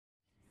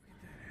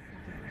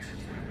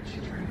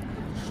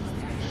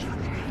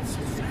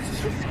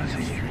You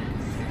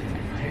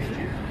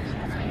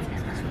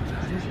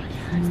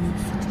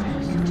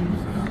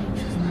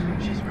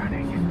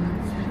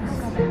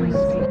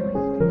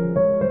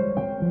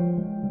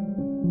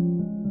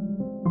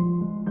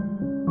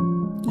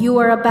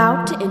are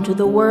about to enter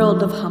the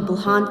world of Humble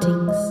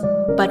Hauntings.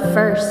 But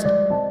first,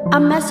 a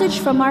message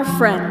from our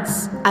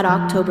friends at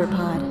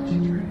Octoberpod.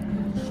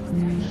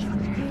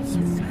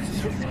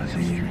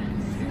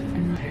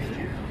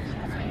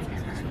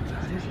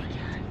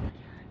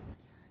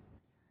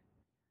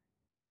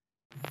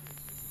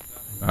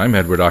 I'm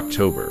Edward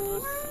October,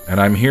 and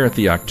I'm here at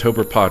the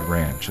Octoberpod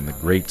Ranch in the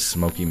Great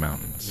Smoky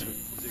Mountains.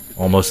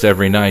 Almost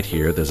every night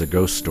here, there's a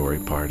ghost story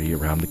party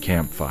around the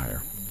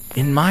campfire.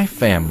 In my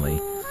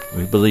family,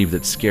 we believe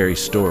that scary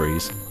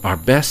stories are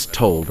best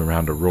told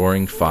around a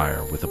roaring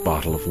fire with a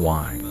bottle of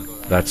wine.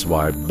 That's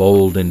why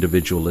bold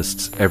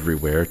individualists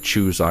everywhere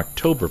choose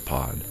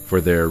Octoberpod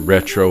for their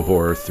retro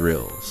horror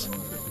thrills.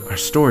 Our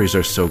stories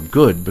are so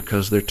good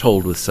because they're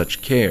told with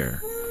such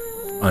care,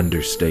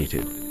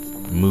 understated,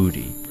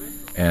 moody,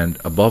 and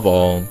above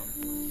all,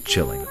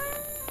 chilling.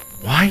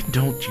 Why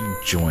don't you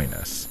join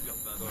us?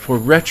 For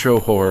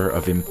retro horror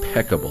of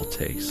impeccable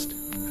taste,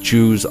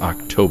 choose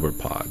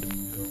Octoberpod.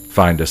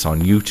 Find us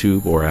on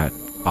YouTube or at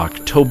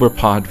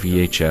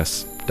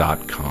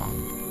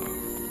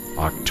octoberpodvhs.com.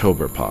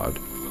 Octoberpod,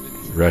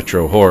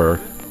 retro horror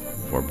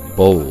for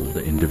bold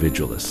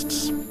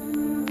individualists.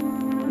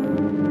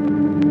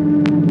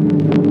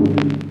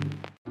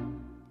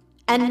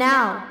 And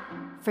now,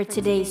 for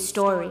today's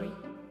story.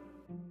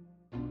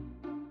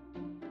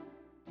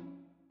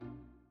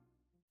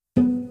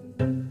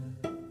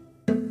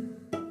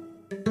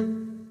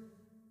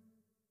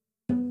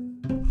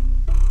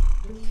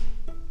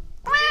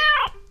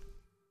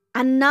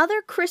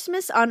 Another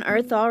Christmas on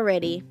Earth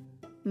already.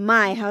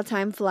 My, how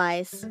time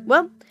flies.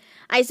 Well,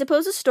 I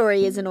suppose a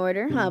story is in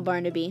order, huh,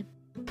 Barnaby?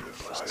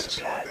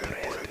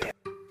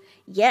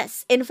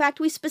 Yes, in fact,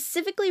 we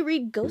specifically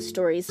read ghost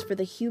stories for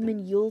the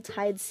human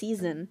Yuletide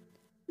season.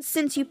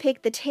 Since you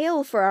picked the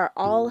tale for our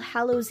All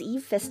Hallows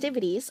Eve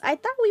festivities, I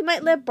thought we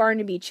might let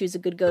Barnaby choose a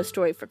good ghost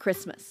story for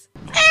Christmas.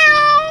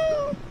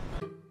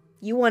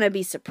 You want to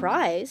be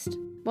surprised?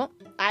 Well,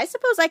 I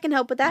suppose I can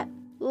help with that.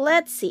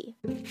 Let's see.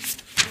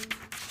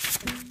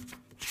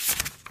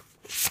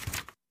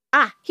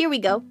 Here we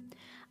go.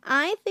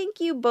 I think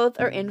you both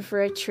are in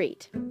for a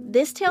treat.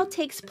 This tale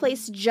takes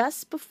place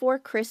just before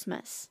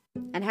Christmas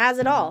and has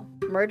it all.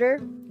 Murder,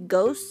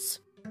 ghosts,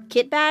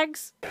 kit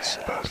bags.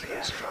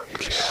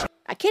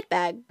 A kit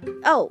bag?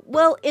 Oh,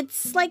 well,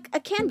 it's like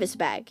a canvas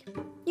bag.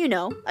 You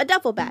know, a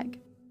duffel bag.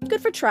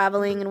 Good for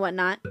traveling and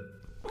whatnot.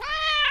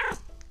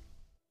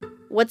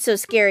 What's so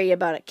scary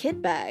about a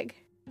kit bag?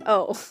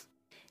 Oh,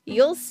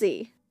 you'll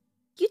see.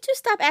 You two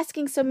stop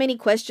asking so many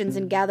questions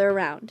and gather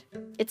around.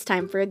 It's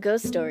time for a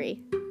ghost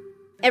story.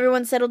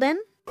 Everyone settled in?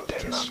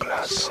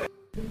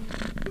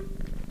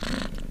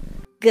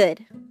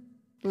 Good.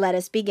 Let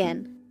us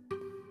begin.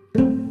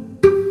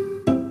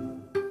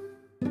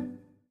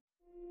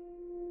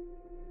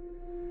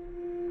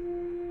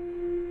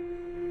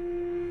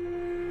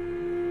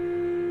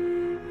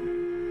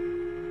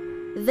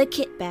 The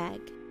Kit Bag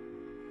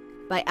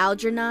by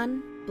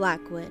Algernon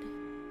Blackwood.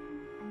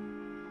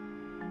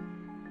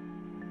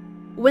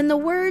 When the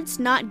words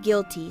 "not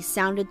guilty"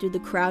 sounded through the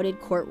crowded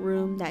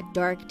courtroom that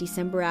dark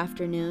December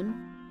afternoon,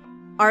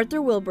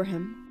 Arthur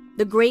Wilbraham,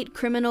 the great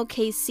criminal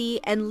KC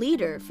and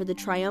leader for the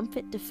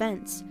triumphant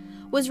defense,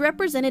 was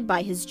represented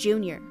by his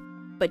junior,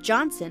 but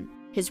Johnson,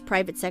 his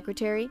private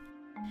secretary,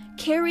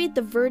 carried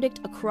the verdict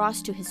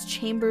across to his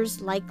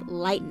chambers like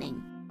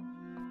lightning.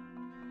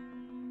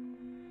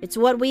 "It's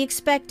what we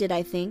expected,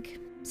 I think,"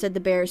 said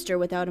the barrister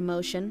without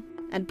emotion,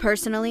 "and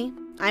personally,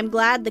 I'm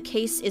glad the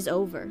case is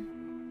over."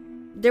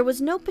 There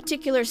was no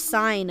particular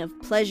sign of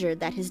pleasure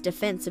that his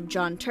defense of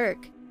John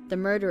Turk, the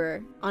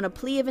murderer, on a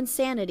plea of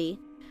insanity,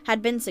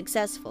 had been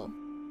successful,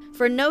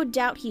 for no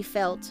doubt he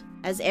felt,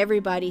 as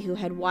everybody who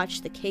had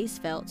watched the case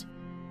felt,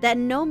 that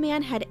no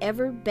man had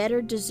ever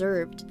better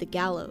deserved the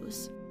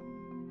gallows.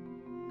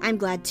 "I'm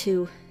glad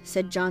too,"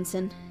 said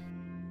Johnson.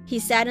 He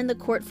sat in the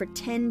court for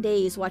 10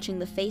 days watching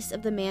the face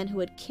of the man who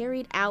had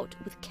carried out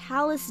with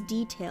callous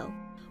detail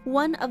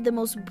one of the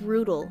most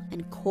brutal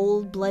and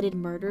cold-blooded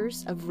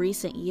murders of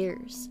recent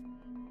years.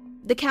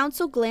 The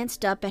counsel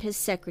glanced up at his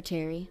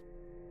secretary.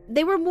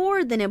 They were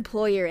more than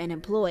employer and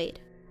employed.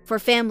 For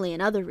family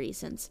and other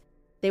reasons,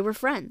 they were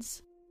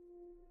friends.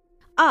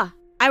 "Ah,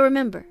 I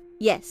remember.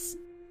 Yes,"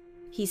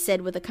 he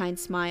said with a kind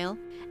smile.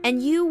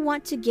 "And you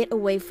want to get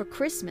away for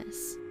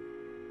Christmas.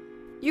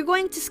 You're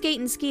going to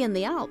skate and ski in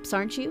the Alps,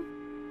 aren't you?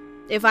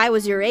 If I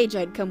was your age,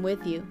 I'd come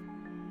with you."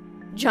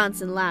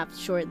 Johnson laughed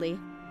shortly.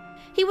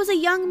 He was a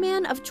young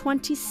man of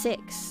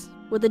 26,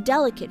 with a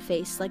delicate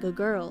face like a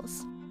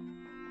girl's.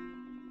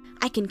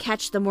 "I can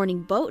catch the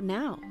morning boat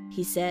now,"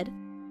 he said.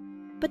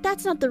 "But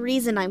that's not the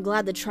reason I'm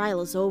glad the trial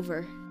is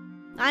over.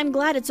 I'm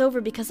glad it's over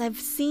because I've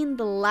seen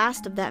the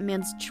last of that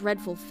man's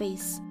dreadful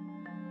face.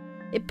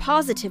 It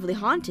positively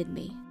haunted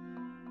me.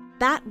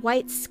 That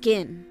white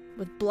skin,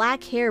 with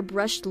black hair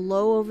brushed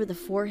low over the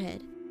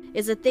forehead,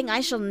 is a thing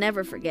I shall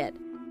never forget.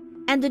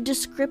 And the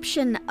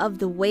description of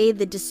the way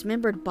the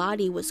dismembered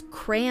body was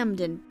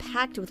crammed and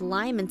packed with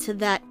lime into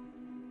that—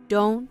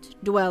 "Don't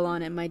dwell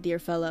on it, my dear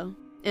fellow,"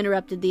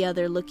 interrupted the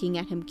other, looking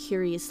at him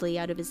curiously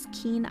out of his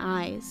keen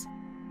eyes.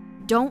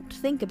 "Don't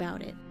think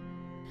about it.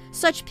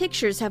 Such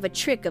pictures have a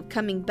trick of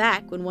coming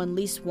back when one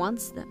least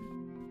wants them."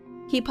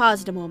 He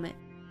paused a moment.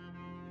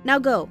 "Now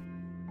go,"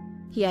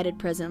 he added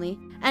presently,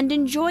 "and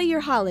enjoy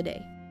your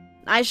holiday.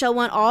 I shall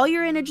want all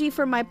your energy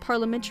for my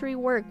parliamentary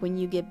work when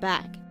you get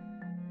back.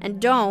 And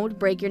don't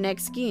break your neck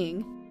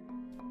skiing."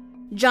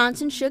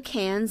 Johnson shook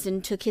hands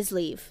and took his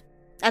leave.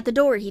 At the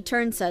door, he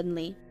turned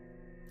suddenly.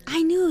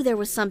 "I knew there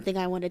was something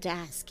I wanted to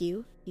ask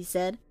you," he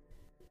said.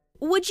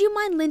 "Would you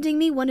mind lending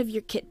me one of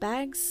your kit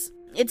bags?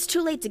 It's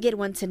too late to get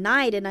one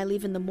tonight, and I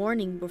leave in the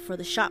morning before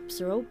the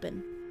shops are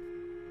open."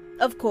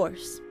 "Of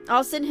course.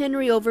 I'll send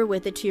Henry over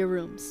with it to your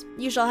rooms.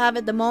 You shall have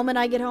it the moment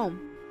I get home."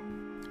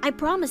 "I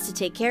promise to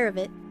take care of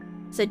it,"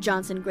 said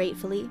Johnson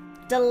gratefully,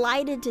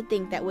 delighted to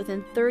think that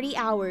within 30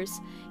 hours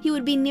he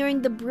would be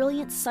nearing the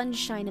brilliant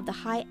sunshine of the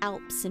high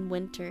Alps in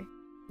winter.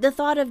 The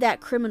thought of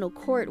that criminal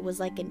court was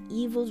like an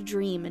evil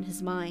dream in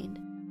his mind.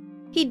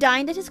 He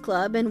dined at his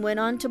club and went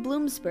on to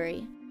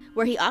Bloomsbury,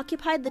 where he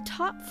occupied the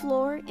top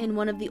floor in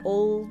one of the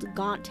old,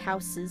 gaunt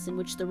houses in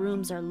which the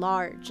rooms are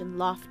large and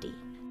lofty.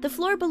 The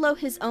floor below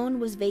his own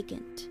was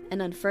vacant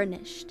and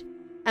unfurnished,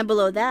 and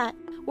below that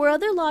were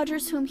other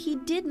lodgers whom he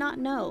did not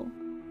know.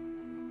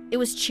 It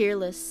was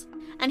cheerless,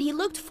 and he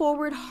looked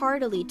forward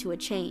heartily to a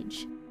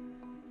change.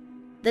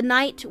 The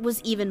night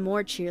was even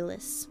more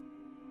cheerless.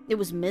 It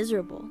was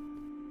miserable,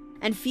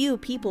 and few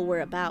people were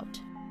about.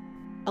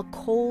 A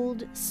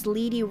cold,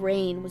 sleety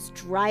rain was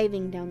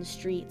driving down the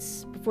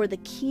streets before the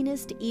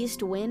keenest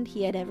east wind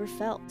he had ever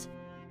felt.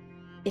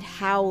 It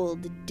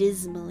howled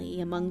dismally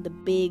among the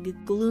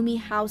big, gloomy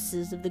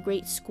houses of the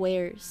great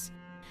squares,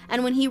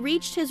 and when he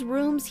reached his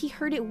rooms he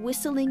heard it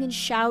whistling and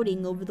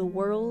shouting over the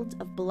world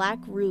of black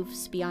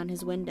roofs beyond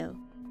his window.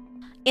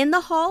 In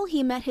the hall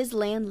he met his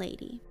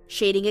landlady,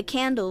 shading a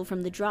candle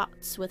from the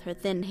draughts with her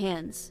thin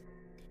hands.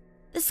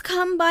 "This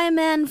come by a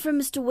man from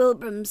Mr.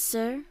 Wilbraham,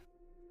 sir."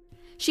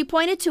 She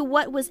pointed to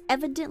what was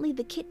evidently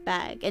the kit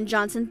bag, and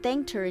Johnson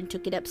thanked her and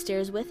took it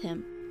upstairs with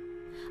him.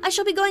 "I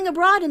shall be going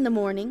abroad in the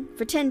morning,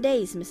 for 10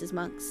 days, Mrs.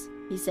 Monks,"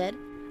 he said.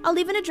 "I'll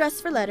leave an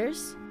address for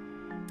letters."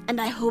 "And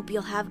I hope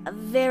you'll have a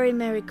very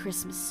Merry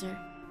Christmas, sir,"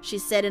 she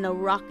said in a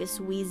raucous,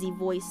 wheezy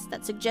voice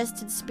that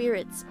suggested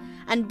spirits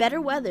and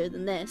better weather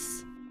than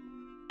this.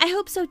 "I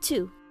hope so,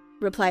 too,"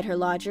 replied her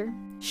lodger,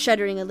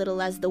 shuddering a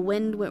little as the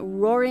wind went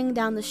roaring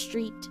down the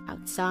street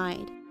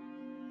outside.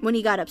 When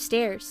he got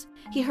upstairs,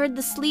 he heard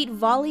the sleet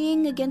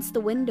volleying against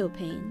the window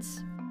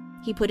panes.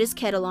 He put his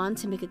kettle on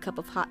to make a cup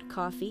of hot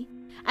coffee,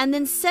 and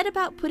then set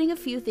about putting a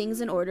few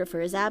things in order for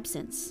his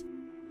absence.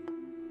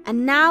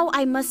 "And now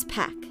I must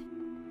pack,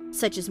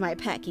 such as my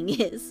packing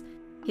is,"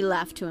 he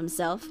laughed to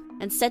himself,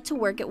 and set to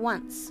work at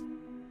once.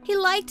 He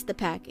liked the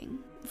packing,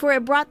 for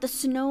it brought the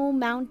snow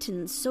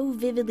mountains so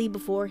vividly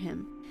before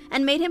him,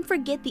 and made him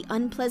forget the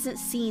unpleasant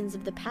scenes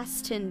of the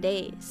past 10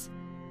 days.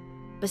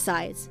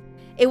 Besides,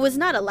 it was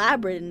not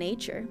elaborate in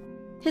nature.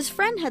 His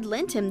friend had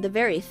lent him the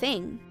very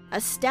thing,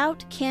 a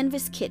stout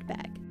canvas kit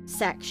bag,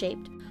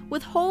 sack-shaped,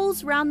 with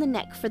holes round the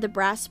neck for the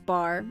brass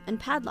bar and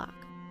padlock.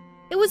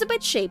 It was a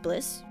bit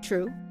shapeless,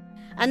 true,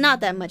 and not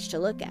that much to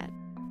look at,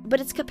 but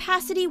its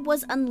capacity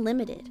was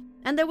unlimited,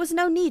 and there was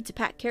no need to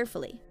pack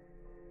carefully.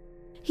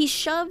 He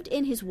shoved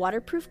in his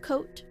waterproof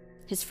coat,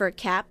 his fur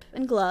cap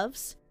and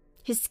gloves,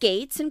 his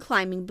skates and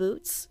climbing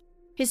boots,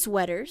 his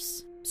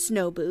sweaters,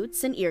 snow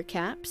boots and ear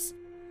caps,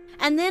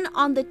 and then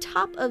on the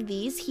top of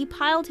these he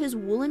piled his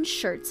woolen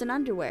shirts and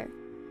underwear,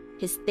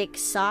 his thick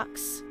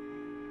socks,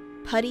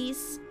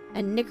 puttees,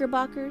 and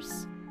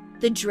knickerbockers.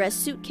 The dress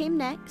suit came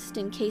next,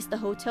 in case the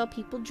hotel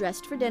people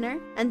dressed for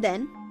dinner, and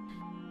then,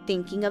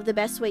 thinking of the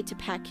best way to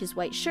pack his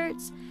white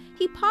shirts,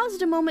 he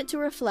paused a moment to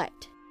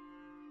reflect.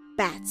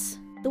 "Bats,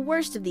 the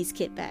worst of these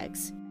kit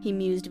bags," he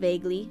mused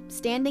vaguely,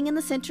 standing in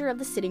the center of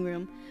the sitting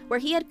room, where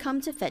he had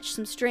come to fetch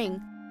some string.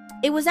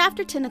 It was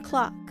after 10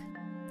 o'clock.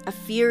 A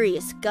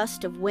furious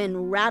gust of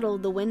wind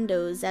rattled the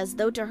windows as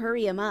though to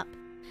hurry him up,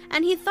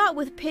 and he thought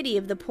with pity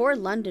of the poor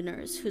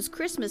Londoners whose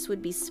Christmas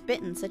would be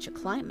spent in such a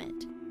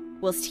climate,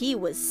 whilst he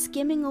was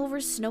skimming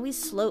over snowy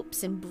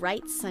slopes in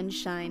bright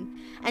sunshine,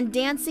 and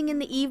dancing in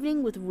the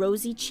evening with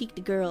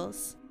rosy-cheeked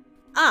girls.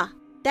 Ah,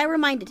 that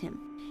reminded him.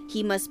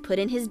 He must put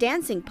in his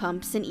dancing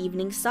pumps and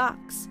evening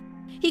socks.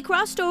 He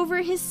crossed over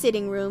his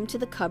sitting room to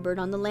the cupboard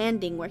on the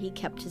landing where he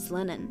kept his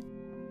linen.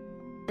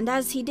 And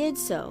as he did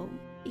so,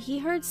 he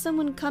heard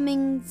someone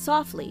coming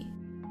softly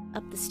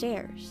up the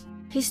stairs.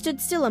 He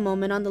stood still a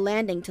moment on the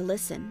landing to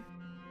listen.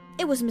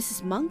 It was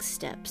Mrs. Monk's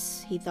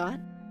steps, he thought.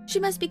 She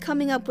must be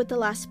coming up with the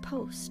last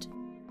post.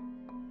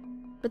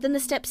 But then the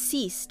steps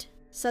ceased,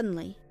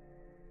 suddenly,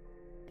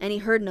 and he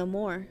heard no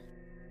more.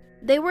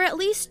 They were at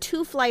least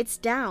 2 flights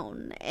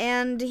down,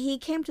 and he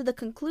came to the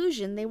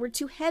conclusion they were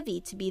too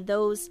heavy to be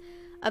those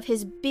of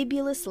his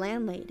bibulous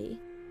landlady.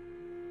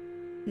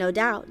 No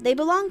doubt, they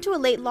belonged to a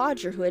late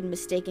lodger who had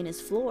mistaken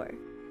his floor.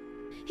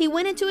 He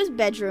went into his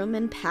bedroom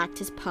and packed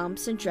his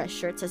pumps and dress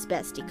shirts as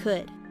best he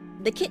could.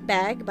 The kit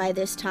bag, by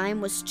this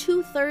time, was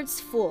 2/3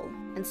 full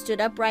and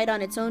stood upright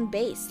on its own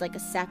base like a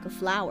sack of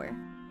flour.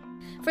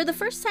 For the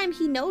first time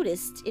he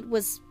noticed it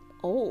was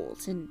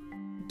old and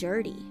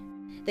dirty,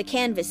 the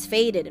canvas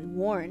faded and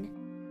worn,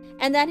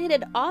 and that it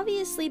had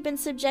obviously been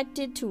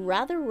subjected to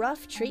rather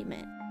rough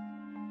treatment.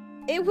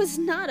 It was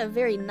not a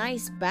very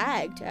nice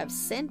bag to have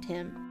sent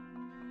him.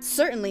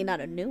 Certainly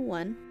not a new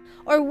one,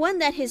 or one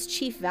that his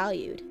chief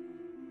valued.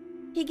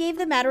 He gave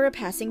the matter a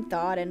passing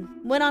thought and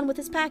went on with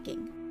his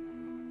packing.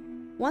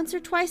 Once or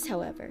twice,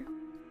 however,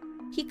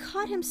 he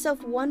caught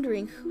himself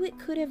wondering who it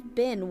could have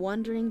been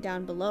wandering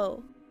down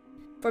below,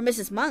 for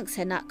Mrs. Monks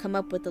had not come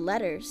up with the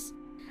letters,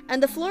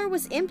 and the floor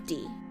was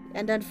empty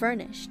and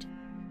unfurnished.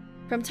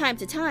 From time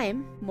to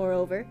time,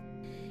 moreover,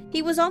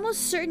 he was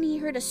almost certain he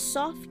heard a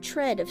soft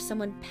tread of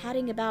someone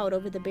padding about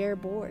over the bare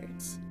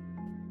boards,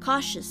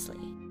 cautiously,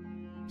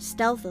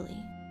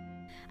 stealthily,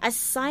 as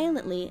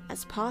silently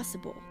as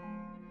possible,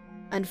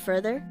 and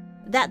further,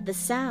 that the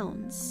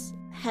sounds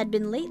had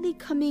been lately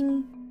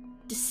coming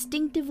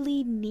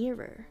distinctively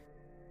nearer.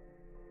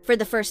 For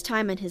the first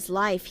time in his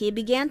life, he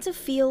began to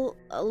feel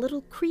a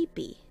little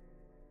creepy.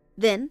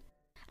 Then,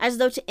 as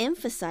though to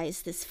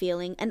emphasize this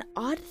feeling, an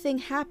odd thing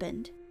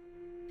happened.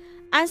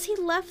 As he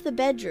left the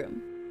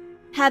bedroom,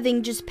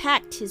 having just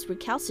packed his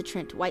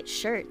recalcitrant white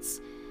shirts,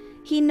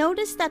 he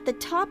noticed that the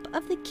top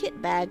of the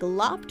kit bag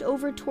lopped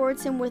over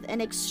towards him with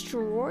an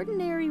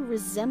extraordinary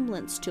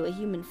resemblance to a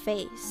human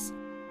face.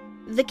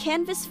 The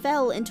canvas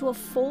fell into a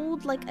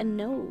fold like a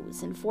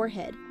nose and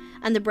forehead,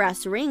 and the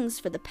brass rings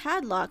for the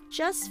padlock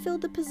just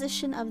filled the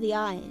position of the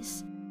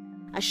eyes.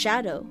 A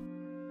shadow,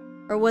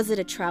 or was it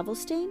a travel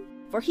stain?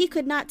 For he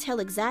could not tell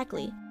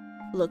exactly,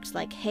 looked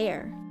like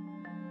hair.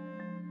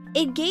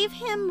 It gave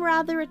him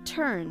rather a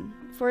turn,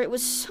 for it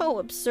was so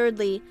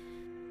absurdly,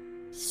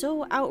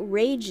 so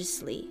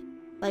outrageously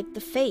like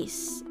the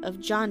face of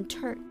John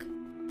Turk,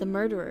 the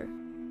murderer.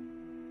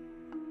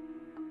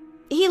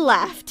 He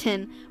laughed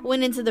and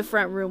went into the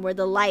front room where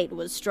the light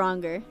was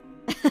stronger.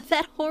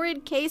 That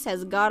horrid case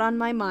has got on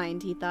my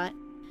mind, he thought.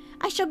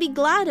 I shall be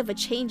glad of a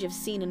change of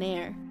scene and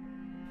air.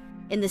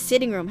 In the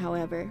sitting room,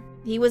 however,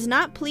 he was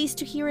not pleased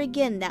to hear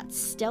again that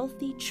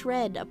stealthy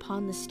tread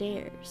upon the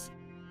stairs,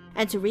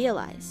 and to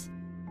realize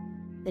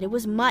that it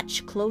was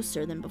much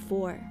closer than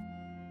before,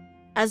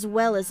 as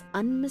well as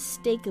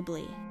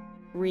unmistakably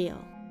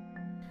real.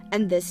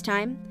 And this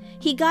time,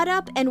 he got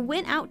up and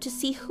went out to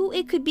see who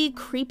it could be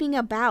creeping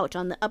about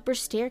on the upper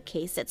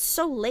staircase at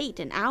so late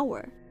an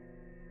hour.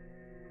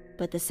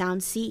 But the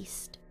sound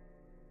ceased.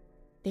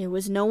 There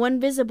was no one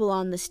visible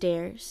on the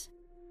stairs.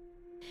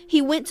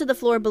 He went to the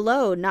floor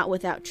below, not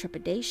without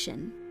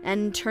trepidation,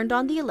 and turned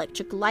on the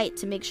electric light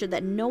to make sure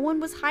that no one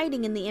was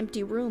hiding in the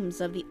empty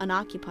rooms of the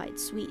unoccupied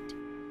suite.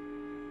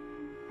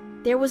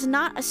 There was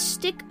not a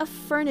stick of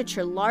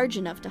furniture large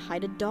enough to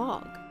hide a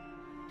dog.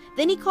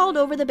 Then he called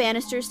over the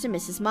banisters to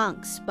Mrs.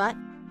 Monks, but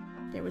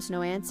there was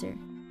no answer,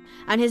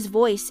 and his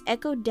voice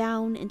echoed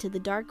down into the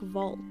dark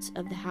vault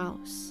of the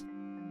house,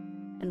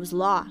 and was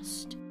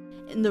lost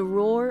in the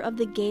roar of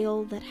the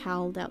gale that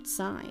howled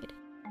outside.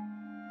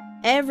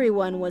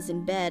 Everyone was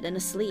in bed and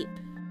asleep,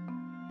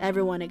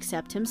 everyone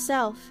except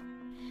himself,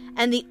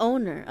 and the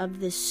owner of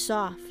this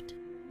soft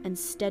and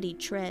steady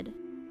tread.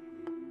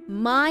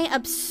 My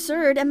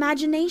absurd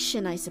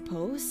imagination, I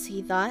suppose,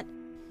 he thought.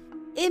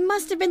 It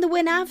must have been the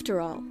wind after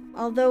all,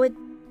 although it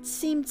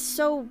seemed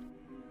so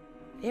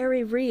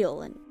very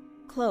real and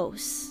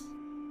close,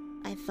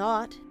 I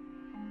thought.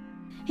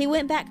 He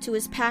went back to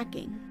his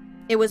packing.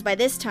 It was by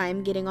this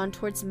time getting on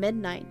towards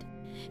midnight.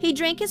 He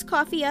drank his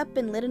coffee up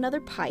and lit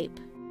another pipe,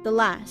 the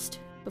last,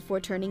 before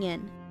turning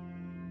in.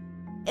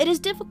 It is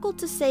difficult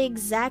to say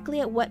exactly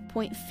at what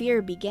point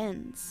fear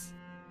begins,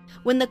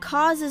 when the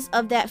causes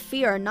of that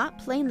fear are not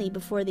plainly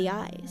before the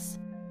eyes.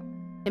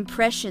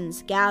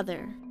 Impressions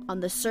gather on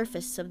the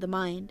surface of the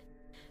mind,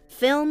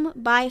 film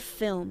by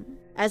film,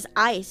 as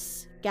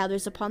ice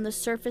gathers upon the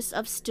surface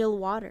of still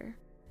water,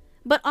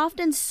 but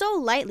often so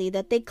lightly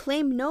that they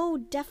claim no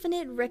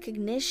definite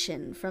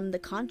recognition from the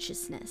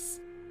consciousness.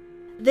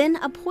 Then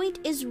a point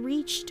is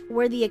reached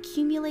where the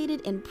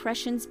accumulated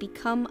impressions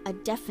become a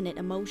definite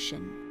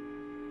emotion,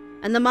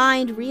 and the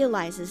mind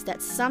realizes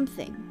that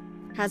something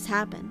has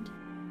happened.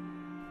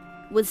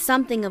 With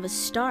something of a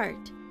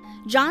start,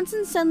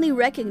 Johnson suddenly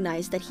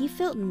recognized that he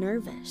felt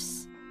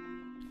nervous,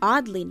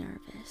 oddly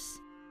nervous.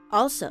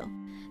 Also,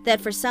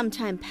 that for some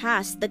time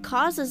past, the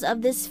causes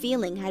of this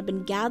feeling had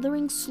been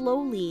gathering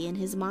slowly in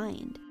his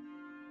mind,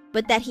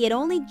 but that he had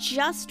only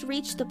just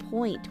reached the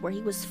point where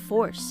he was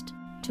forced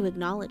to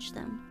acknowledge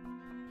them.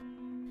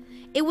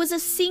 It was a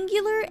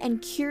singular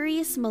and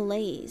curious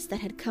malaise that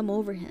had come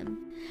over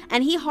him,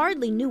 and he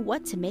hardly knew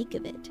what to make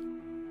of it.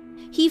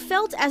 He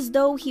felt as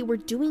though he were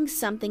doing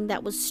something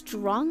that was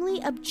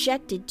strongly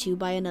objected to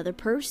by another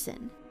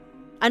person,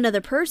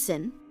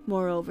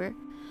 moreover,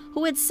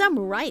 who had some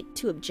right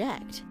to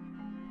object.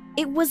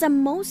 It was a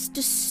most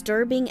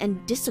disturbing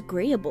and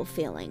disagreeable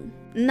feeling,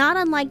 not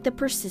unlike the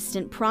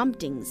persistent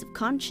promptings of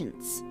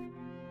conscience.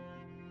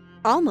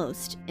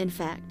 Almost, in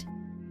fact,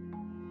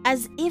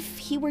 as if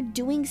he were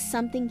doing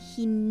something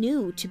he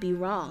knew to be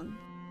wrong.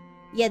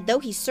 Yet though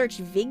he searched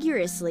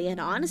vigorously and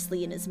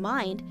honestly in his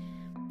mind,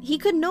 he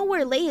could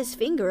nowhere lay his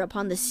finger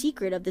upon the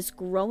secret of this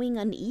growing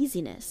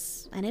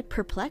uneasiness, and it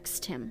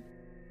perplexed him.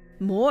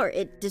 More,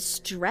 it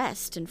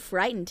distressed and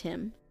frightened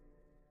him.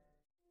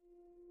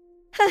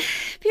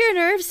 "Pure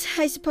nerves,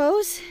 I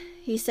suppose,"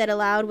 he said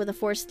aloud with a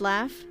forced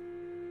laugh.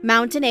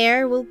 "Mountain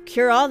air will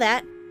cure all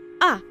that.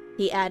 Ah,"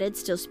 he added,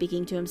 still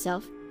speaking to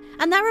himself,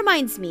 "and that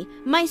reminds me,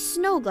 my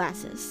snow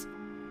glasses."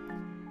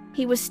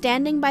 He was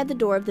standing by the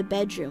door of the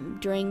bedroom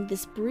during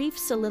this brief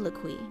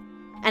soliloquy,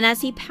 and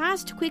as he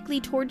passed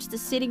quickly towards the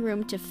sitting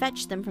room to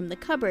fetch them from the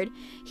cupboard,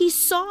 he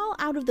saw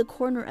out of the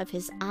corner of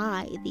his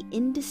eye the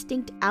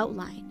indistinct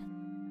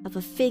outline of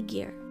a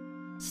figure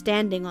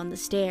standing on the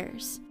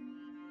stairs,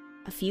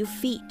 a few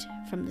feet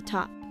from the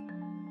top.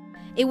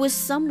 It was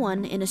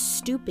someone in a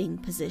stooping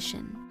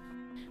position,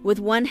 with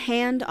one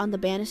hand on the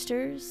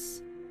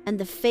banisters and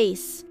the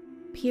face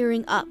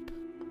peering up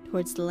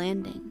towards the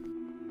landing.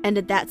 And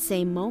at that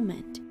same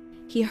moment,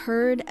 he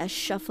heard a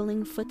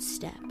shuffling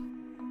footstep.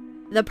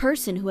 The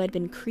person who had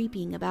been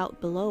creeping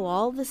about below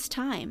all this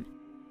time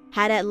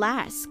had at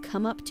last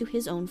come up to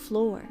his own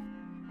floor.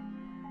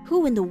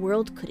 Who in the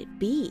world could it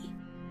be?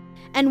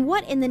 And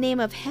what in the name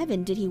of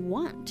heaven did he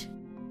want?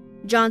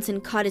 Johnson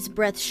caught his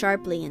breath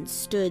sharply and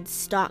stood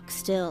stock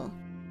still.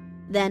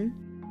 Then,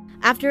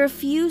 after a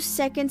few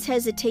seconds'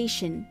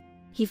 hesitation,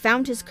 he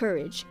found his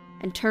courage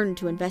and turned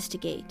to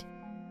investigate.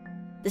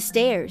 The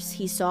stairs,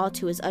 he saw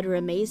to his utter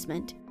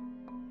amazement,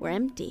 were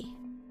empty.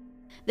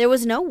 There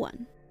was no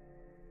one.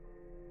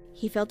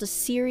 He felt a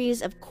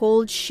series of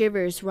cold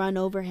shivers run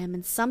over him,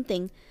 and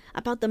something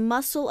about the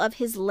muscle of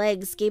his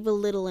legs gave a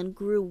little and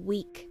grew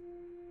weak.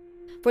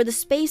 For the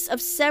space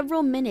of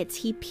several minutes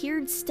he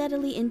peered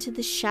steadily into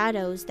the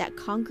shadows that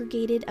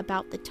congregated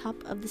about the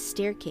top of the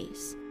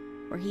staircase,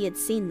 where he had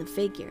seen the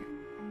figure.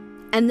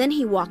 And then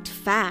he walked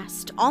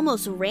fast,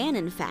 almost ran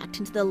in fact,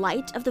 into the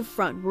light of the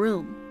front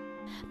room.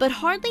 But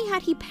hardly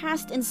had he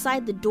passed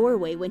inside the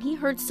doorway when he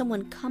heard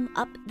someone come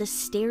up the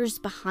stairs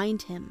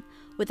behind him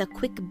with a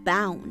quick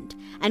bound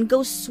and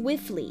go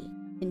swiftly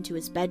into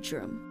his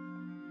bedroom.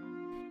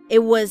 It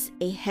was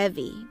a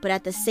heavy, but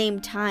at the same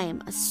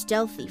time a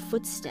stealthy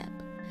footstep,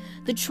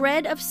 the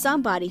tread of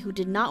somebody who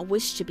did not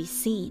wish to be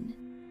seen.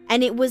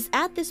 And it was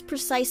at this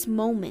precise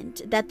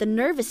moment that the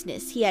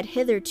nervousness he had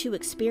hitherto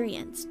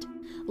experienced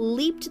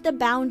leaped the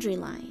boundary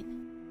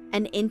line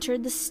and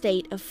entered the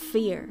state of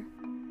fear,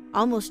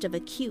 almost of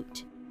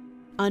acute,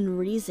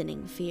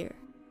 unreasoning fear.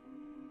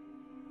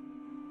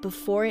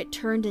 Before it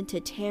turned into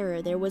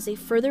terror, there was a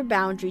further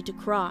boundary to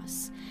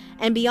cross,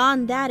 and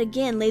beyond that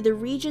again lay the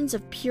regions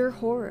of pure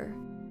horror.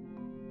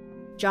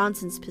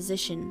 Johnson's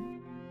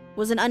position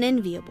was an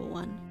unenviable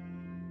one.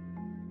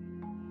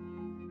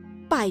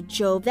 "By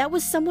Jove, that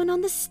was someone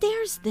on the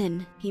stairs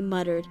then," he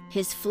muttered,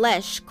 his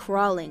flesh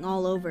crawling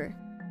all over.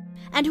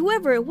 "And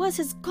whoever it was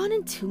has gone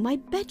into my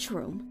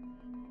bedroom."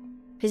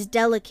 His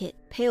delicate,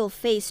 pale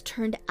face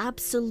turned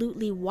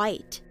absolutely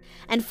white,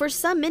 and for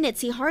some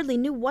minutes he hardly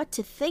knew what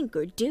to think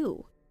or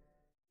do.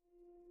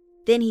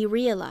 Then he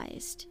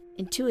realized,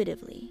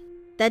 intuitively,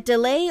 that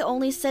delay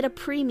only set a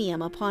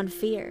premium upon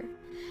fear,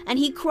 and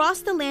he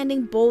crossed the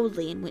landing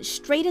boldly and went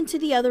straight into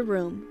the other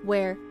room,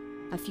 where,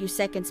 a few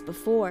seconds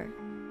before,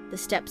 the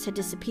steps had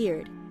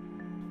disappeared.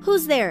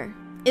 "Who's there?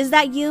 Is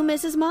that you,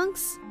 Mrs.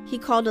 Monks?" he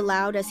called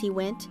aloud as he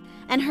went,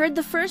 and heard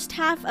the first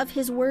half of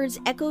his words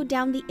echo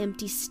down the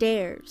empty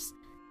stairs,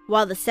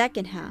 while the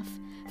second half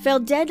fell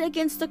dead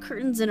against the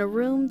curtains in a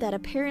room that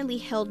apparently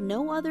held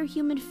no other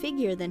human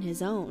figure than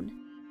his own.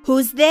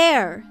 "Who's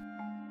there?"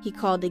 he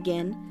called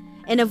again,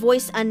 in a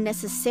voice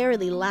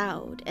unnecessarily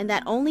loud and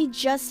that only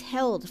just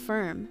held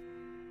firm.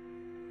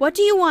 "What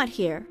do you want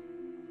here?"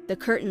 The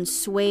curtain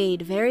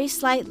swayed very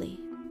slightly,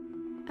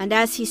 and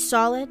as he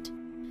saw it,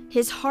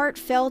 his heart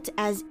felt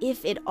as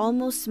if it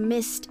almost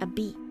missed a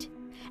beat,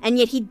 and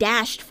yet he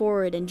dashed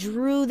forward and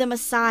drew them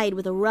aside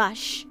with a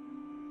rush.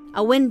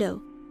 A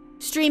window,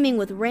 streaming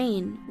with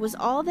rain, was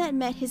all that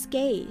met his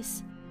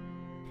gaze.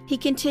 He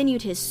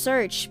continued his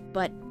search,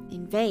 but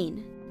in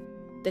vain.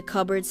 The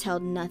cupboards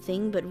held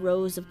nothing but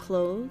rows of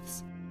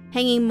clothes,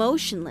 hanging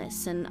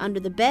motionless, and under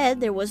the bed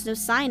there was no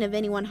sign of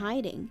anyone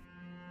hiding.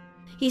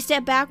 He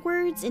stepped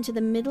backwards into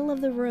the middle of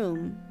the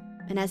room,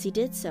 and as he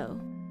did so,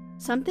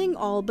 something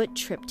all but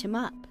tripped him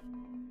up.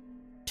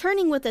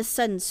 Turning with a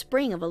sudden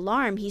spring of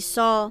alarm, he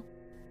saw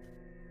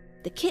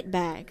the kit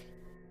bag.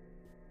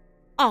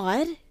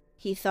 "Odd,"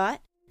 he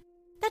thought.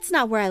 "That's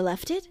not where I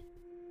left it."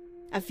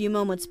 A few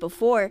moments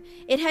before,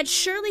 it had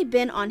surely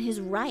been on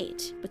his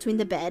right, between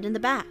the bed and the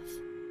bath.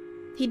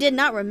 He did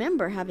not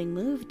remember having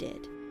moved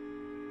it.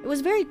 It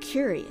was very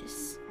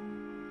curious.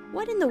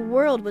 What in the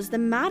world was the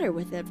matter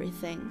with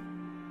everything?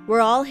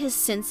 Were all his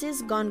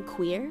senses gone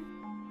queer?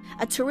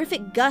 A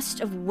terrific gust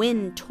of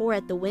wind tore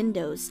at the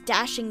windows,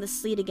 dashing the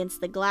sleet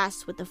against the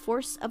glass with the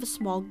force of a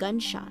small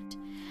gunshot,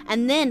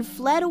 and then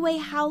fled away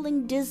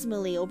howling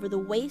dismally over the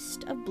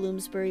waste of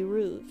Bloomsbury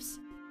roofs.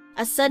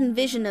 A sudden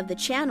vision of the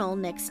Channel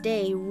next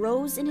day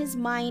rose in his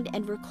mind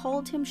and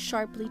recalled him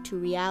sharply to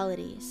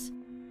realities.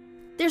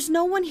 "There's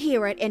no one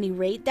here at any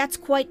rate, that's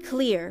quite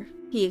clear,"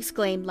 he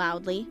exclaimed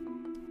loudly.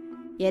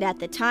 Yet at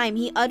the time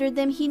he uttered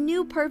them he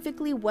knew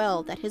perfectly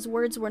well that his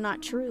words were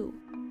not true,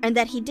 and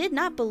that he did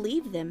not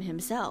believe them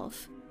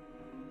himself.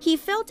 He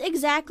felt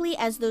exactly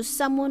as though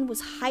someone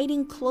was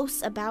hiding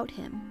close about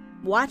him,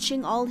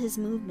 watching all his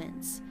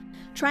movements,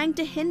 trying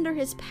to hinder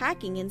his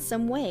packing in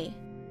some way.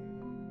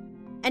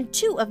 "And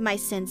 2 of my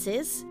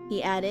senses,"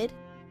 he added,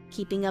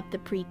 keeping up the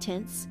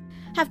pretense,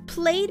 "have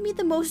played me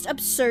the most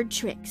absurd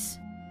tricks.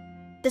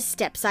 The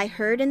steps I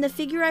heard and the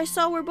figure I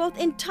saw were both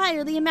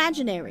entirely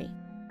imaginary."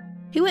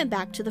 He went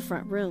back to the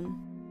front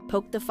room,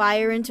 poked the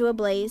fire into a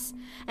blaze,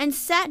 and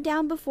sat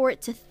down before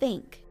it to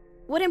think.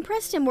 What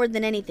impressed him more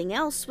than anything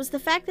else was the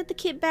fact that the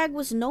kit bag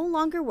was no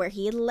longer where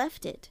he had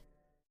left it.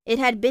 It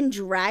had been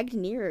dragged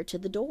nearer to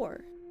the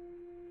door.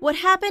 What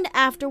happened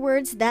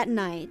afterwards that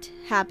night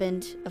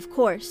happened, of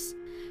course,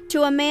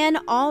 to a man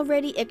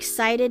already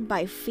excited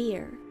by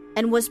fear,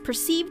 and was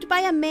perceived by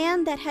a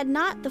man that had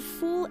not the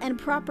full and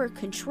proper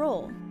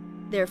control,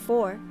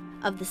 therefore,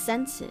 of the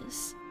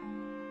senses.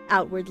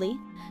 Outwardly,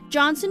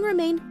 Johnson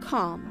remained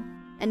calm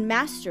and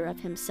master of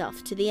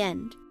himself to the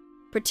end,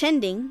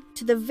 pretending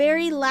to the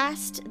very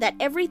last that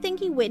everything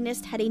he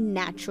witnessed had a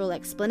natural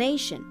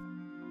explanation,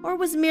 or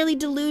was merely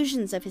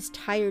delusions of his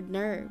tired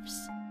nerves.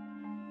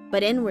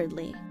 But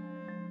inwardly,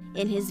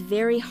 in his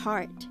very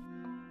heart,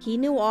 he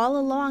knew all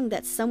along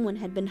that someone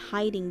had been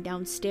hiding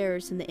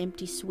downstairs in the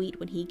empty suite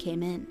when he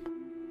came in,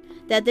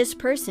 that this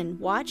person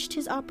watched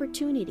his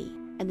opportunity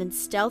and then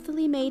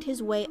stealthily made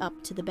his way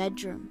up to the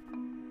bedroom,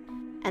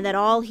 and that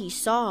all he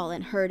saw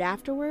and heard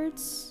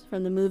afterwards,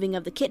 from the moving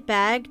of the kit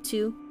bag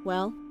to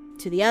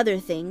the other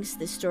things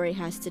this story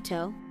has to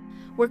tell,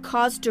 were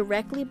caused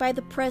directly by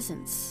the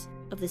presence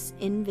of this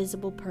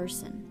invisible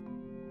person.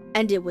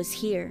 And it was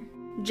here,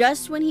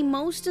 just when he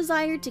most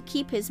desired to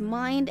keep his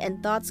mind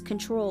and thoughts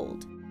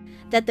controlled,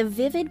 that the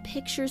vivid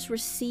pictures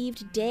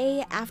received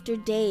day after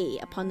day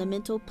upon the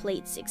mental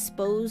plates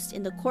exposed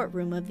in the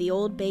courtroom of the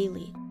Old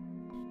Bailey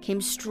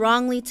came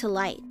strongly to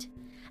light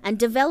and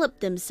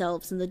developed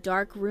themselves in the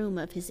dark room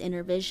of his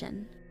inner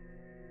vision.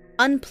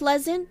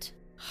 Unpleasant,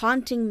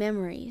 haunting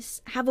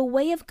memories have a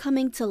way of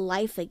coming to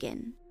life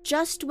again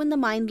just when the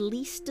mind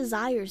least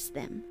desires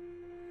them,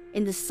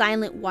 in the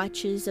silent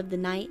watches of the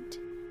night,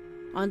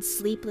 on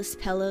sleepless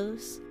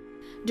pillows,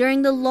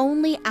 during the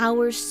lonely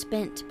hours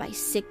spent by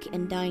sick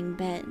and dying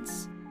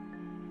beds.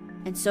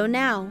 And so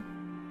now,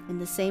 in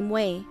the same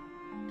way,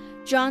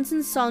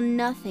 Johnson saw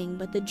nothing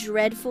but the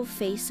dreadful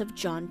face of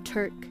John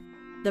Turk,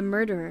 the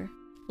murderer,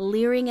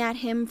 leering at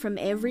him from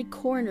every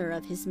corner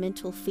of his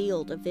mental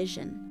field of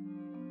vision.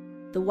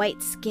 The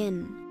white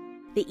skin,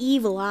 the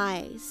evil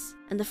eyes,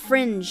 and the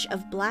fringe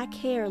of black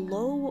hair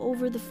low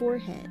over the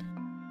forehead.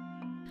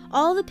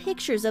 All the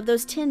pictures of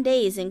those 10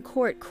 days in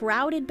court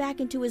crowded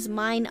back into his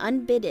mind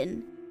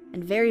unbidden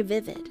and very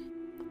vivid.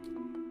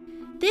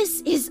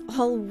 "This is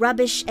all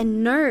rubbish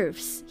and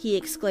nerves," he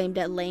exclaimed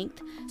at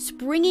length,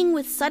 springing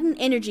with sudden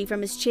energy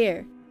from his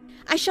chair.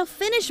 "I shall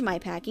finish my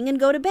packing and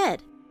go to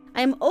bed.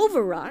 I am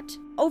overwrought,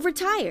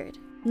 overtired.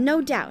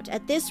 No doubt,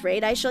 at this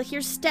rate, I shall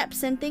hear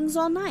steps and things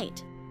all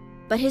night."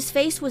 But his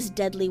face was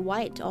deadly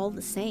white all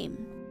the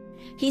same.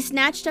 He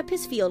snatched up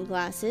his field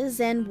glasses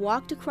and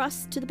walked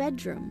across to the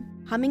bedroom,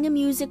 humming a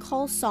music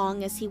hall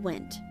song as he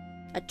went,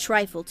 a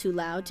trifle too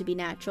loud to be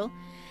natural,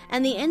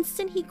 and the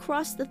instant he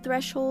crossed the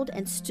threshold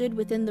and stood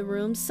within the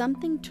room,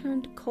 something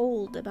turned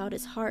cold about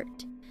his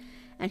heart,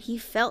 and he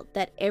felt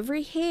that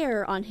every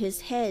hair on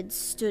his head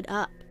stood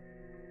up.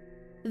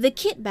 The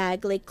kit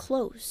bag lay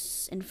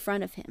close in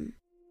front of him,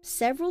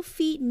 several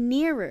feet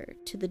nearer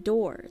to the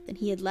door than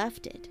he had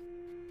left it,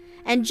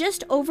 and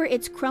just over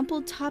its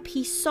crumpled top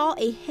he saw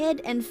a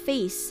head and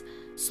face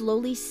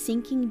slowly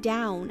sinking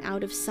down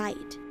out of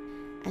sight,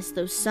 as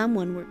though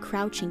someone were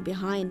crouching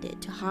behind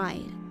it to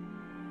hide.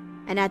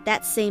 And at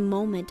that same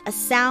moment, a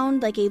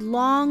sound like a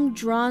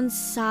long-drawn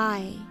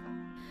sigh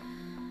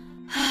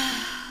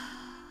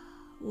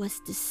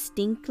was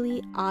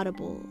distinctly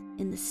audible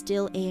in the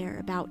still air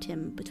about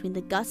him between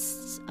the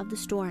gusts of the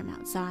storm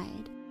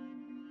outside.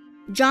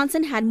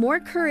 Johnson had more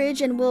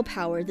courage and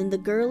willpower than the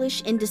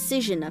girlish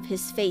indecision of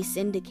his face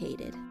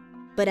indicated.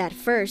 But at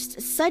first,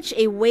 such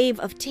a wave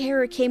of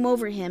terror came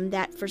over him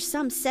that for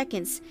some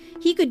seconds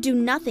he could do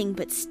nothing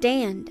but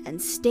stand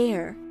and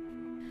stare.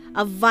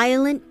 A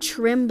violent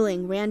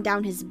trembling ran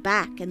down his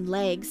back and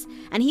legs,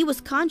 and he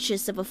was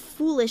conscious of a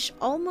foolish,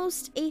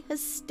 almost a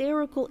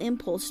hysterical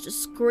impulse to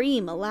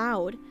scream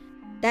aloud.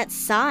 That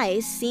sigh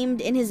seemed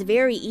in his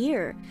very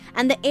ear,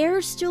 and the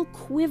air still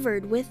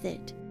quivered with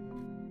it.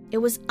 It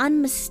was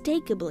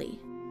unmistakably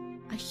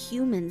a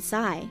human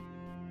sigh.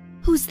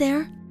 "Who's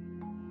there?"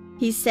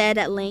 he said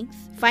at length,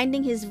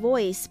 finding his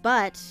voice,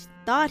 but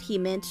thought he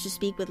meant to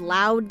speak with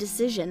loud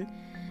decision,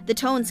 the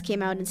tones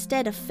came out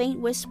instead a faint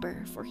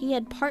whisper, for he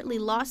had partly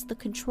lost the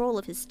control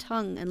of his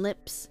tongue and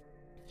lips.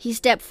 He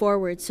stepped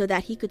forward so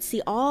that he could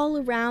see all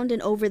around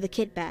and over the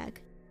kit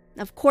bag.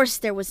 Of course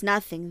there was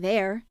nothing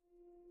there.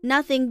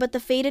 Nothing but the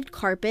faded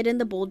carpet and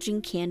the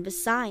bulging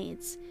canvas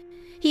sides.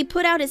 He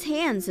put out his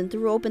hands and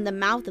threw open the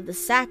mouth of the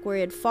sack where it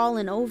had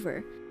fallen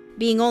over,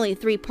 being only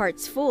 3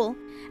 parts full,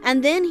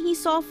 and then he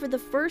saw for the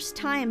first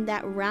time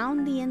that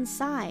round the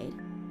inside,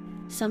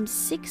 some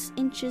 6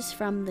 inches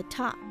from the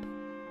top,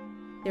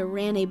 there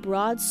ran a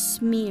broad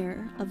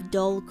smear of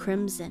dull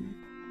crimson.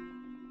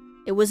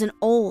 It was an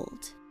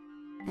old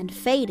and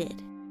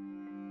faded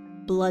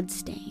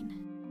bloodstain.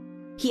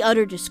 He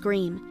uttered a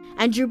scream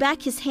and drew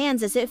back his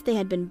hands as if they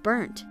had been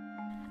burnt.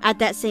 At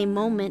that same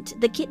moment,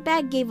 the kit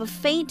bag gave a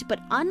faint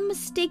but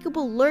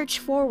unmistakable lurch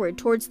forward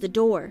towards the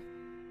door.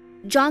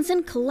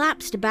 Johnson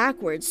collapsed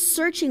backwards,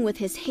 searching with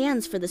his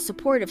hands for the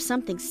support of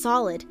something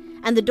solid,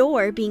 and the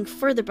door, being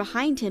further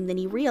behind him than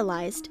he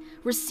realized,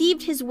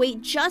 received his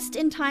weight just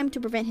in time to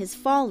prevent his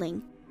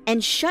falling,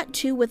 and shut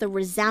to with a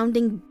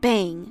resounding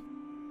bang.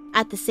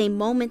 At the same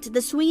moment,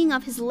 the swinging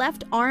of his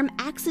left arm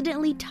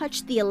accidentally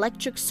touched the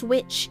electric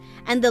switch,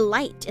 and the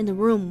light in the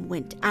room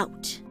went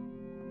out.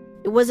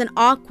 It was an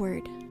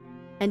awkward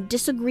and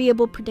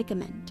disagreeable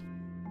predicament.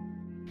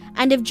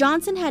 And if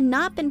Johnson had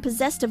not been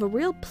possessed of a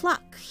real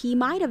pluck, he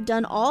might have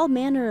done all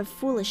manner of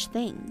foolish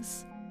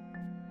things.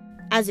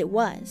 As it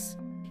was,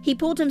 he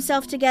pulled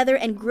himself together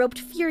and groped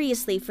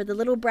furiously for the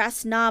little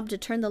brass knob to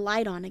turn the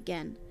light on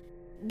again.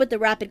 But the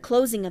rapid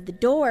closing of the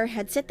door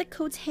had set the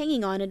coats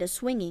hanging on it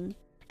a-swinging,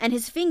 and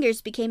his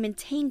fingers became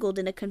entangled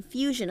in a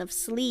confusion of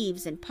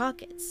sleeves and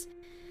pockets,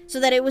 so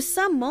that it was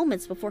some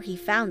moments before he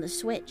found the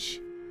switch.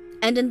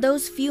 And in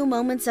those few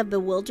moments of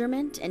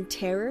bewilderment and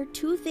terror,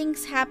 2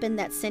 things happened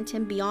that sent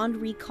him beyond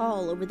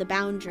recall over the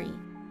boundary,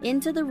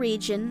 into the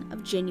region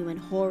of genuine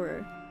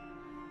horror.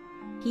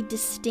 He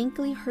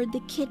distinctly heard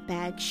the kit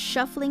bag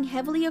shuffling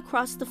heavily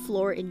across the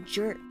floor in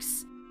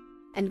jerks,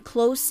 and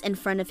close in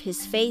front of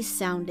his face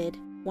sounded,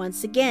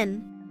 once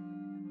again,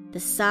 the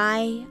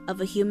sigh of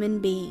a human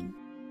being.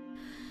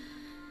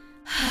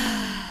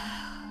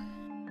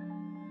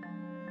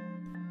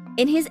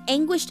 In his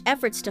anguished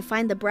efforts to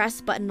find the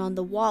brass button on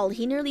the wall,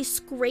 he nearly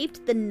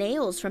scraped the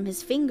nails from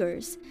his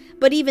fingers.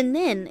 But even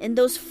then, in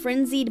those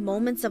frenzied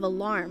moments of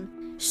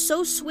alarm,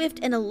 so swift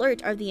and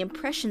alert are the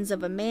impressions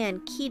of a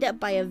man keyed up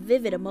by a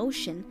vivid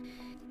emotion,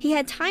 he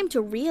had time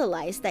to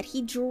realize that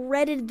he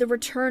dreaded the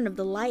return of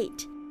the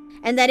light,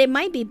 and that it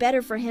might be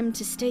better for him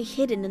to stay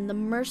hidden in the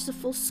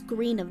merciful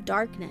screen of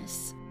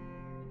darkness.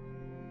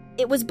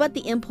 It was but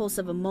the impulse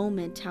of a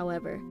moment,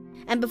 however,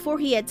 and before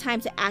he had time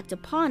to act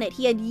upon it,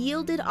 he had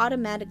yielded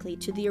automatically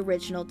to the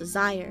original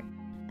desire,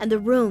 and the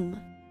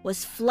room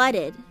was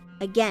flooded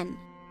again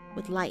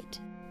with light.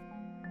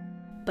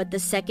 But the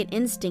second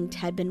instinct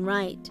had been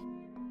right.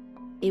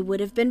 It would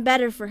have been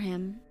better for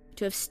him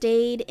to have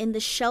stayed in the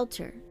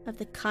shelter of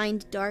the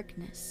kind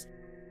darkness.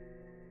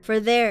 For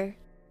there,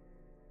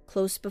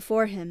 close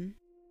before him,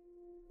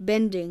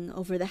 bending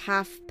over the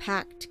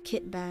half-packed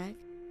kit bag,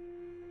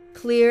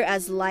 clear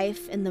as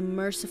life in the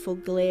merciful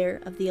glare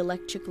of the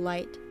electric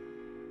light,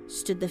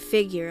 stood the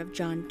figure of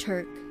John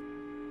Turk,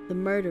 the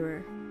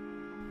murderer.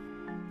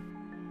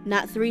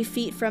 Not 3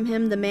 feet from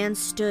him the man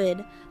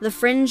stood, the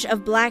fringe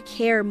of black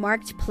hair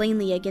marked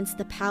plainly against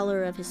the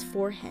pallor of his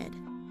forehead.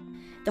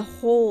 The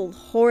whole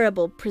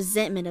horrible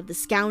presentment of the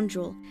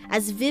scoundrel,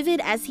 as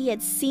vivid as he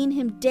had seen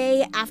him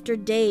day after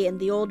day in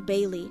the Old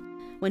Bailey,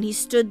 when he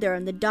stood there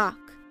on the dock,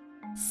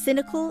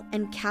 cynical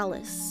and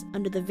callous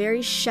under the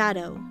very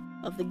shadow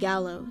of the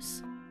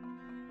gallows.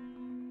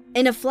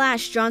 In a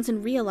flash,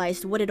 Johnson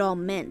realized what it all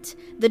meant.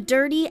 The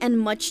dirty and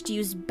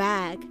much-used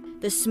bag,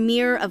 the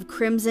smear of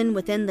crimson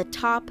within the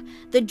top,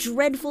 the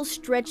dreadful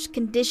stretched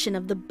condition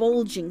of the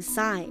bulging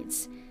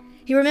sides.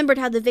 He remembered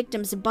how the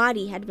victim's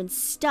body had been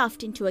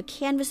stuffed into a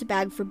canvas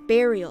bag for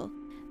burial,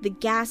 the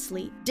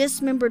ghastly,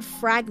 dismembered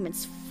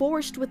fragments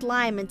forced with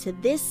lime into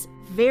this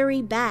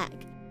very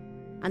bag,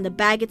 and the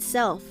bag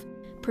itself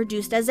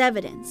produced as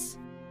evidence.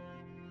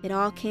 It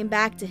all came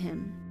back to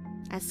him,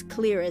 as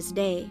clear as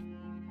day.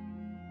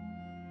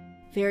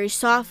 Very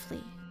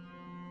softly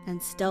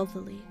and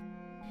stealthily,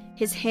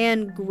 his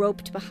hand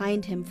groped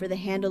behind him for the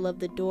handle of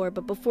the door,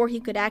 but before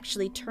he could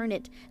actually turn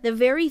it, the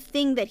very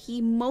thing that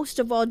he most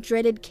of all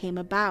dreaded came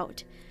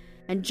about,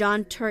 and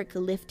John Turk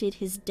lifted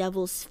his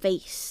devil's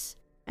face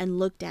and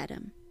looked at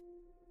him.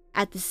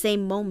 At the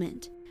same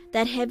moment,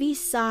 that heavy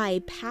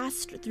sigh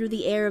passed through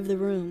the air of the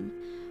room,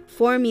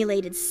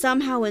 formulated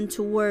somehow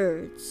into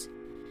words.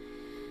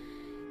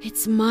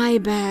 "It's my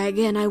bag,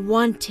 and I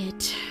want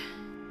it."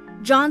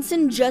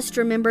 Johnson just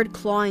remembered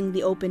clawing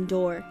the open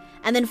door,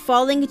 and then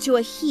falling into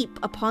a heap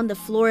upon the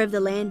floor of the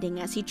landing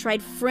as he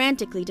tried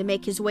frantically to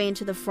make his way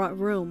into the front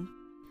room.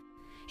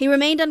 He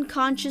remained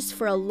unconscious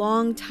for a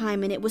long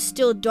time, and it was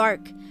still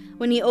dark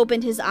when he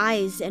opened his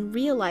eyes and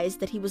realized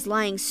that he was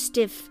lying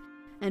stiff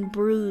and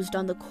bruised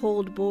on the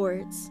cold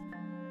boards.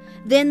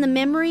 Then the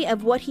memory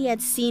of what he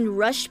had seen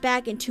rushed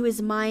back into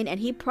his mind, and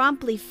he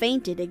promptly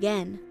fainted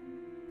again.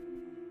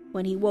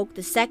 When he woke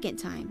the second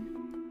time,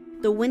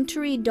 the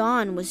wintry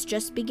dawn was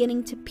just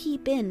beginning to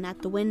peep in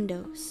at the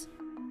windows,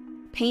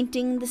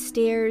 painting the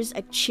stairs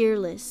a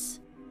cheerless,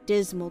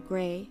 dismal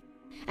gray,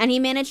 and he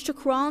managed to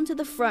crawl into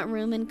the front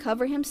room and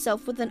cover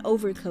himself with an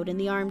overcoat in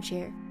the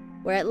armchair,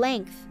 where at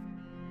length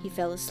he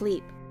fell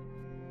asleep.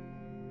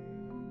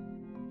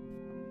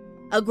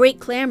 A great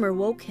clamor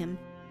woke him.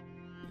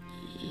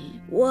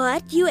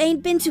 "What? You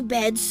ain't been to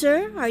bed,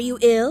 sir? Are you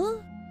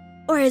ill?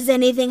 Or has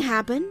anything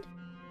happened?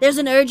 There's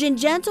an urgent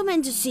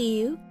gentleman to see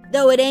you,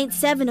 though it ain't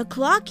 7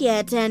 o'clock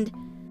yet, and—"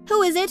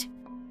 "Who is it?"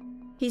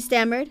 he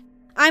stammered.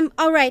 "I'm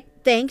all right,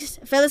 thanks.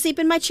 Fell asleep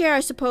in my chair, I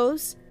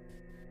suppose."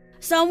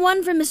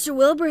 "Someone from Mr.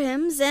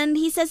 Wilbraham's, and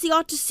he says he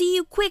ought to see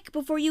you quick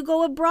before you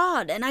go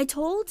abroad, and I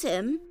told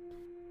him."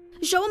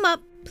 "Show him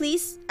up,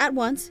 please, at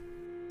once,"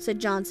 said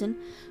Johnson,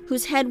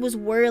 whose head was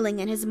whirling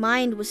and his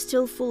mind was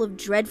still full of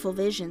dreadful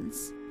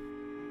visions.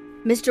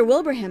 Mr.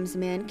 Wilbraham's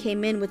man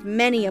came in with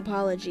many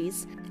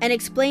apologies and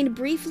explained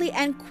briefly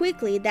and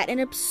quickly that an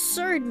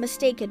absurd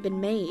mistake had been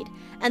made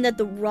and that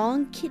the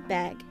wrong kit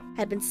bag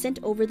had been sent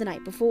over the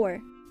night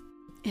before.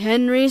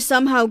 "Henry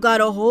somehow got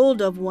a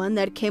hold of one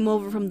that came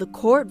over from the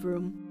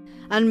courtroom,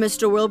 and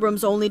Mr.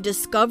 Wilbraham's only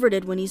discovered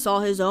it when he saw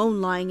his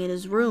own lying in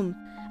his room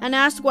and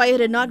asked why it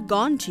had not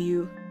gone to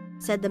you,"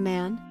 said the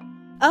man.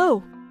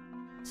 "Oh,"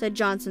 said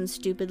Johnson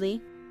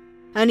stupidly.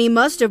 "And he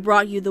must have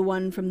brought you the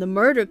one from the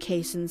murder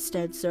case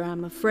instead, sir,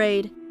 I'm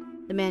afraid,"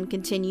 the man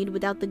continued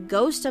without the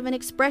ghost of an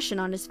expression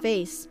on his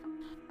face.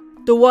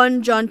 "The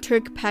one John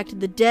Turk packed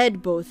the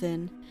dead both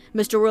in.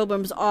 Mr.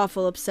 Wilbraham's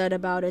awful upset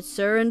about it,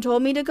 sir, and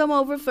told me to come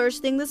over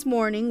first thing this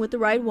morning with the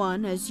right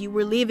one, as you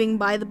were leaving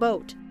by the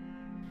boat."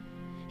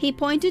 He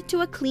pointed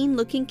to a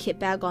clean-looking kit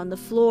bag on the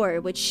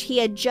floor, which he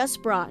had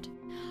just brought.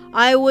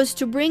 "I was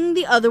to bring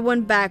the other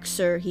one back,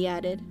 sir," he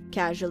added,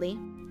 casually.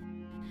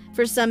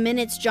 For some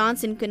minutes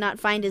Johnson could not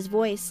find his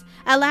voice.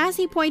 At last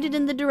he pointed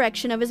in the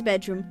direction of his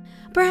bedroom.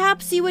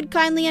 "Perhaps you would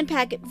kindly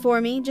unpack it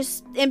for me.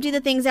 Just empty the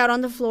things out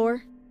on the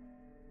floor."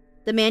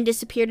 The man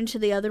disappeared into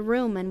the other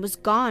room and was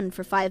gone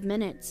for 5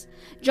 minutes.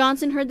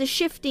 Johnson heard the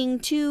shifting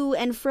to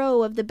and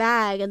fro of the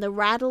bag and the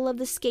rattle of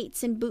the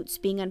skates and boots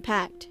being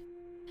unpacked.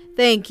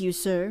 "Thank you,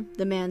 sir,"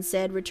 the man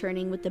said,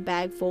 returning with the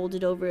bag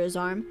folded over his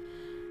arm.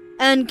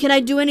 "And can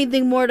I do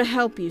anything more to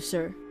help you,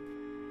 sir?"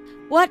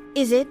 "What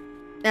is it?"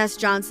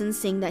 asked Johnson,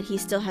 seeing that he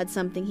still had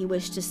something he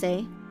wished to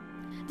say.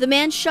 The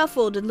man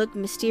shuffled and looked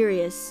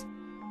mysterious.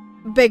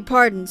 "Beg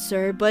pardon,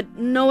 sir, but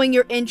knowing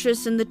your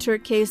interest in the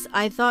Turk case,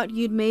 I thought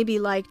you'd maybe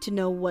like to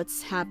know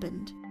what's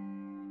happened."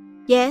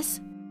 "Yes?"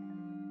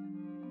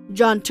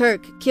 "John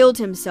Turk killed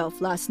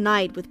himself last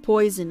night with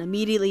poison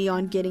immediately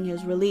on getting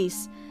his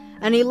release,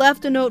 and he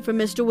left a note for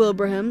Mr.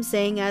 Wilbraham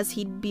saying as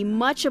he'd be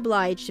much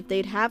obliged if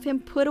they'd have him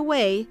put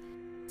away,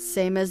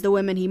 same as the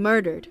women he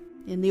murdered,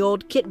 in the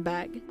old kit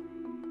bag."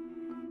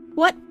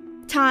 "What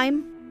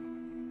time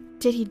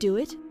did he do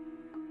it?"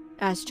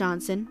 asked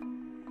Johnson.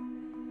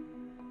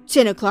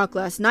 10 o'clock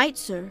last night,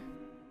 sir,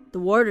 the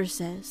warder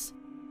says.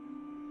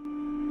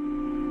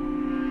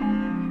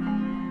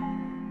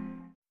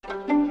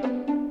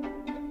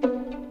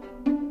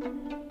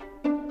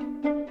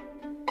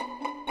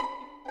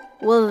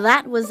 Well,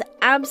 that was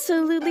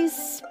absolutely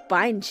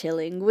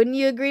spine-chilling, wouldn't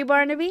you agree,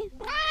 Barnaby?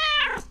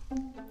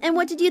 And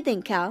what did you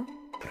think, Cal?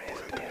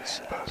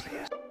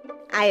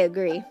 I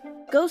agree.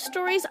 Ghost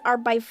stories are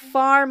by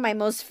far my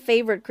most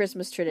favorite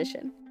Christmas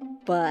tradition.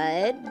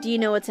 But do you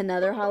know what's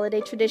another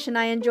holiday tradition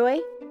I enjoy?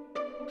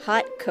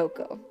 Hot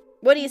cocoa.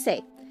 What do you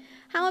say?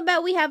 How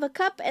about we have a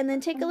cup and then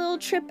take a little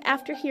trip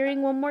after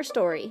hearing one more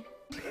story?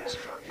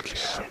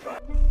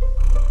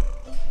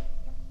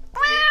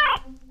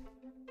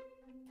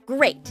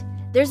 Great.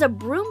 There's a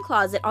broom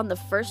closet on the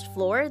first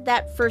floor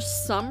that for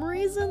some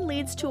reason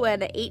leads to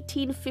an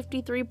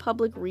 1853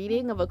 public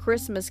reading of A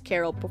Christmas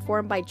Carol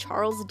performed by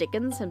Charles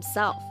Dickens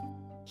himself.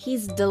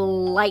 He's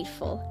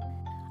delightful.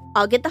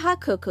 I'll get the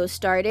hot cocoa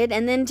started,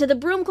 and then to the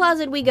broom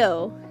closet we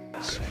go.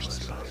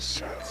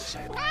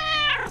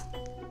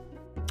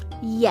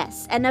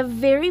 Yes, and a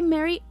very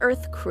Merry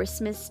Earth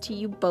Christmas to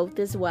you both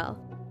as well.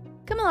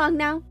 Come along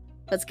now.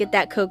 Let's get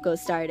that cocoa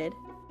started.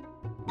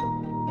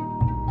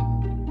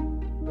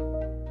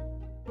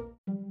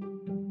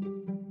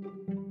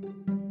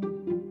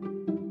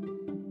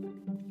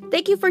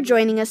 Thank you for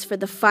joining us for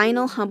the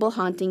final Humble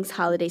Hauntings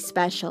holiday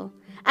special,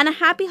 and a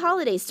happy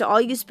holidays to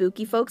all you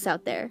spooky folks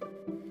out there.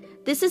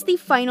 This is the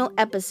final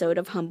episode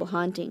of Humble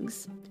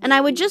Hauntings, and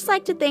I would just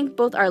like to thank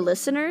both our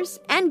listeners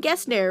and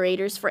guest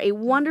narrators for a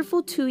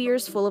wonderful 2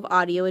 years full of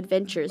audio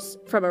adventures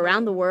from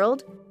around the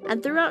world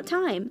and throughout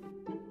time.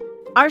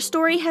 Our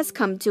story has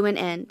come to an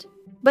end,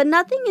 but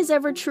nothing is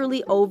ever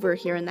truly over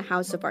here in the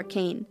House of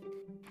Arcane,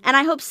 and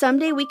I hope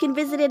someday we can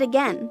visit it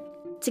again,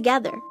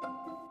 together.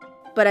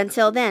 But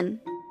until then,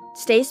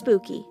 stay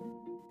spooky,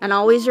 and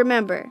always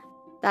remember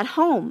that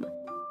home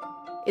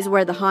is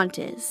where the haunt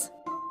is.